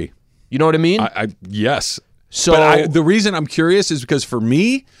 I agree. You know what I mean? Yes. So but the reason I'm curious is because for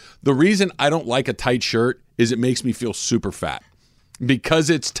me, the reason I don't like a tight shirt is it makes me feel super fat. Because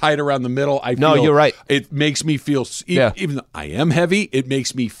it's tight around the middle, you're right. It makes me feel, even though I am heavy, it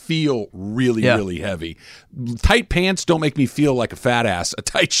makes me feel really, really heavy. Tight pants don't make me feel like a fat ass. A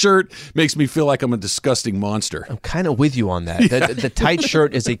tight shirt makes me feel like I'm a disgusting monster. I'm kind of with you on that. The tight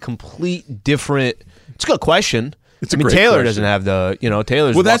shirt is a complete different, it's a good question. Taylor doesn't have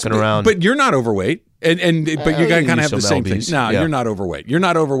Taylor's walking around. But you're not overweight. But you kind of have the same thing. No, you're not overweight. You're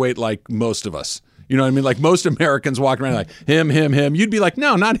not overweight like most of us. You know what I mean? Like most Americans walking around like him. You'd be like,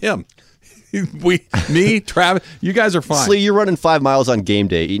 no, not him. Me, Travis, you guys are fine. Slee, you're running 5 miles on game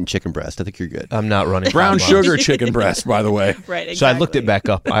day eating chicken breast. I think you're good. I'm not running brown sugar chicken breast, by the way. Right, exactly. So I looked it back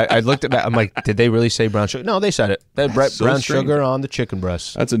up. I looked it back. I'm like, did they really say brown sugar? No, they said it. They had brown sugar on the chicken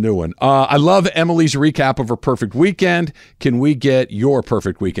breast. That's a new one. I love Emily's recap of her perfect weekend. Can we get your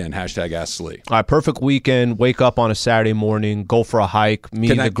perfect weekend? Hashtag Ask Slee. All right, perfect weekend. Wake up on a Saturday morning. Go for a hike.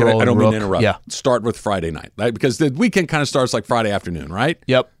 Me and the girl. I don't mean to interrupt. Yeah. Start with Friday night, right? Because the weekend kind of starts like Friday afternoon, right?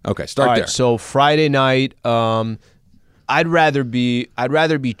 Yep. Okay, start there. So Friday night. I'd rather be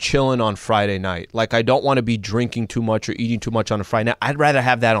chilling on Friday night. Like, I don't want to be drinking too much or eating too much on a Friday night. I'd rather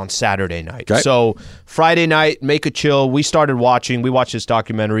have that on Saturday night. Okay. So Friday night, make a chill. We watched this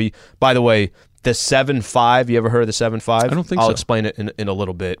documentary. By the way, the 7-5. You ever heard of the 7-5? I don't think so. I'll explain it in a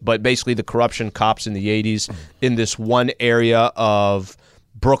little bit. But basically, the corruption cops in the 80s in this one area of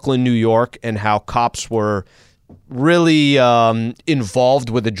Brooklyn, New York, and how cops were really involved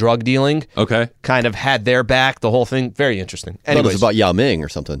with the drug dealing. Okay. Kind of had their back, the whole thing. Very interesting. Anyways. It was about Yao Ming or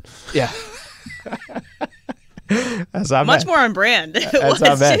something. Yeah. Much more on brand. It was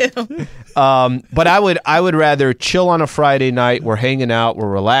too. But I would rather chill on a Friday night. We're hanging out. We're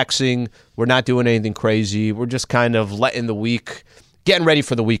relaxing. We're not doing anything crazy. We're just kind of letting the week, getting ready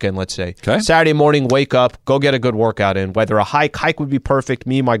for the weekend, let's say. Okay. Saturday morning, wake up, go get a good workout in. Whether a hike would be perfect.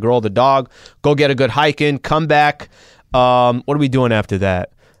 Me, my girl, the dog, go get a good hike in, come back. What are we doing after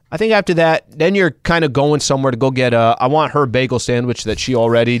that? I think after that, then you're kind of going somewhere to go get I want her bagel sandwich that she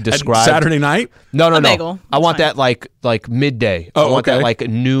already described. Saturday night? No. Bagel. I want that like midday. Oh, I want that like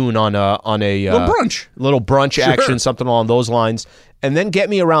noon on a little brunch Sure. action, something along those lines. And then get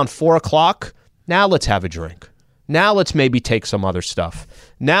me around 4:00. Now let's have a drink. Now let's maybe take some other stuff.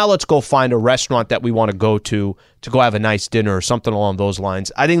 Now let's go find a restaurant that we want to go have a nice dinner or something along those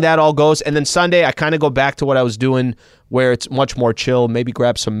lines. I think that all goes. And then Sunday, I kind of go back to what I was doing where it's much more chill. Maybe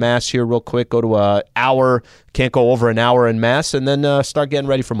grab some Mass here real quick, go to an hour, can't go over an hour in Mass, and then start getting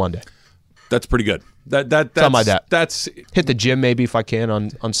ready for Monday. That's pretty good. That's something like that. That's hit the gym maybe if I can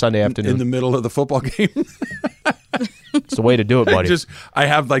on Sunday afternoon. In the middle of the football game. It's the way to do it, buddy. I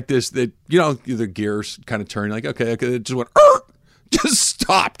have like this, that the gears kind of turn, like, okay, it just went, just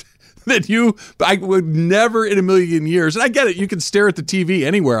stopped. I would never in a million years, and I get it, you can stare at the TV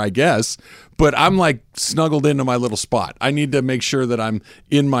anywhere, I guess, but I'm like snuggled into my little spot. I need to make sure that I'm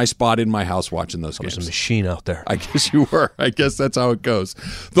in my spot in my house watching those games. There's a machine out there. I guess you were. I guess that's how it goes.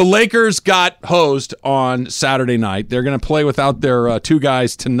 The Lakers got hosed on Saturday night. They're going to play without their two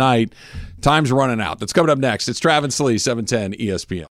guys tonight. Time's running out. That's coming up next. It's Travis Lee, 710 ESPN.